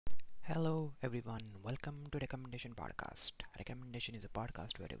Hello everyone, welcome to Recommendation Podcast. Recommendation is a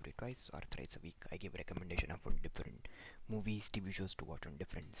podcast where every twice or thrice a week I give a recommendation of different movies, TV shows to watch on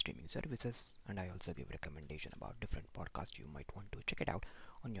different streaming services, and I also give recommendation about different podcasts you might want to check it out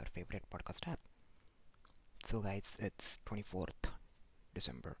on your favorite podcast app. So guys, it's 24th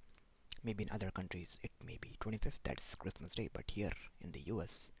December. Maybe in other countries it may be 25th, that's Christmas Day, but here in the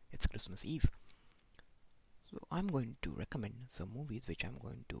US it's Christmas Eve. So I'm going to recommend some movies which I'm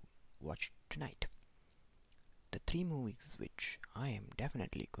going to watch tonight. The three movies which I am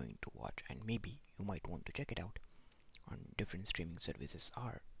definitely going to watch, and maybe you might want to check it out on different streaming services,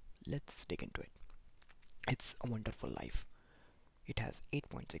 are, let's dig into it. It's A Wonderful Life. It has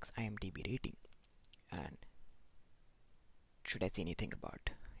 8.6 IMDb rating, and should I say anything about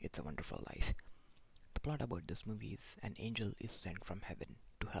It's a Wonderful Life? The plot about this movie is an angel is sent from heaven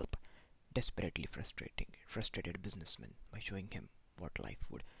to help desperately frustrated businessman by showing him what life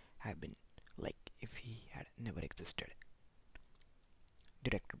would have been like if he had never existed.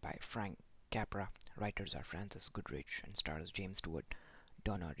 Directed by Frank Capra, writers are Francis Goodrich and stars James Stewart,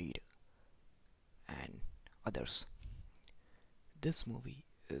 Donna Reed, and others. This movie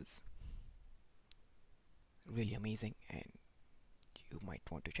is really amazing and you might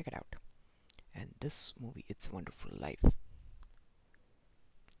want to check it out. And this movie, It's a Wonderful Life,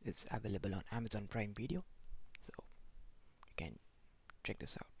 is available on Amazon Prime Video, so you can check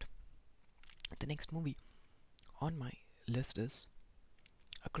this out. The next movie on my list is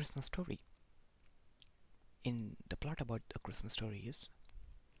A Christmas Story. In the plot about A Christmas Story is,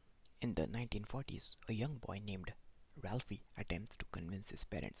 in the 1940s, a young boy named Ralphie attempts to convince his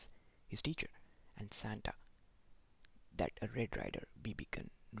parents, his teacher, and Santa that a Red Ryder BB gun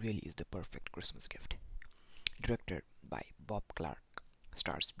really is the perfect Christmas gift. Directed by Bob Clark,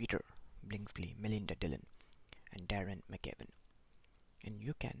 stars Peter Billingsley, Melinda Dillon, and Darren McGavin. And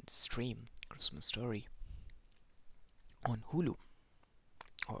you can stream Christmas Story on Hulu,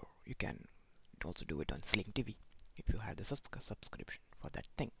 or you can also do it on Sling TV if you have the subscription for that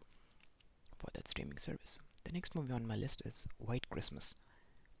thing, for that streaming service. The next movie on my list is White Christmas.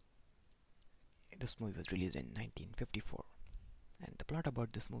 This movie was released in 1954, and the plot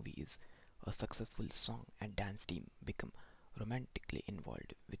about this movie is a successful song and dance team become romantically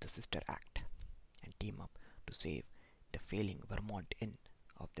involved with a sister act and team up to save the failing Vermont Inn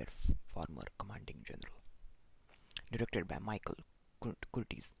of their former commanding general. Directed by Michael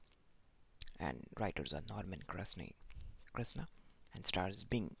Curtiz, and writers are Norman Krishna, and stars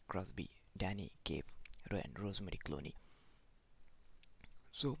Bing Crosby, Danny Cave, and Rosemary Clooney.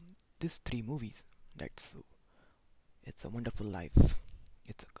 So these three movies, that's It's a Wonderful Life,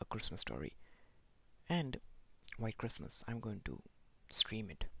 It's a Christmas Story, and White Christmas, I'm going to stream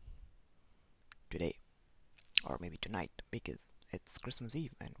it today or maybe tonight because it's Christmas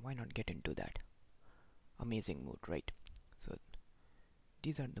Eve, and why not get into that amazing mood, right? So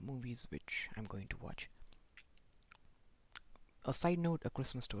these are the movies which I'm going to watch. A side note, A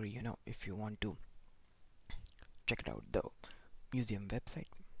Christmas Story, if you want to check it out, the museum website,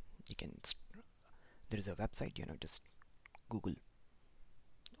 you can there is a website, just Google,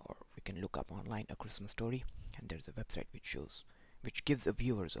 or we can look up online A Christmas Story, and there's a website which gives the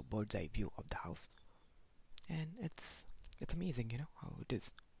viewers a bird's eye view of the house, and it's amazing, how it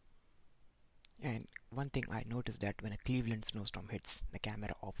is. And one thing I noticed that when a Cleveland snowstorm hits, the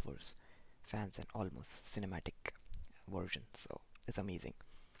camera offers fans an almost cinematic version, so it's amazing.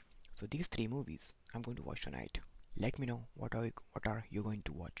 So these three movies I'm going to watch tonight. Let me know what are you going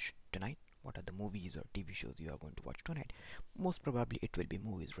to watch tonight. What are the movies or TV shows you are going to watch tonight? Most probably it will be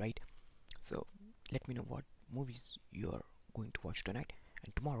movies, right? So let me know what movies you are going to watch tonight,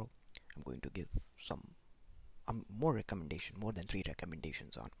 and tomorrow I'm going to give some more than three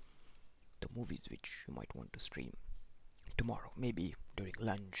recommendations on the movies which you might want to stream tomorrow, maybe during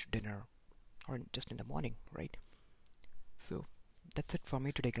lunch, dinner, or just in the morning, right? So that's it for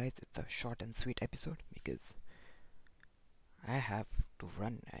me today, guys. It's a short and sweet episode because I have to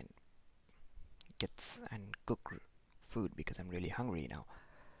run and cook food because I'm really hungry now.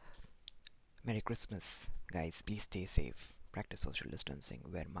 Merry Christmas, guys. Please stay safe, practice social distancing,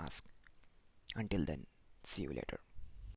 wear mask. Until then, see you later.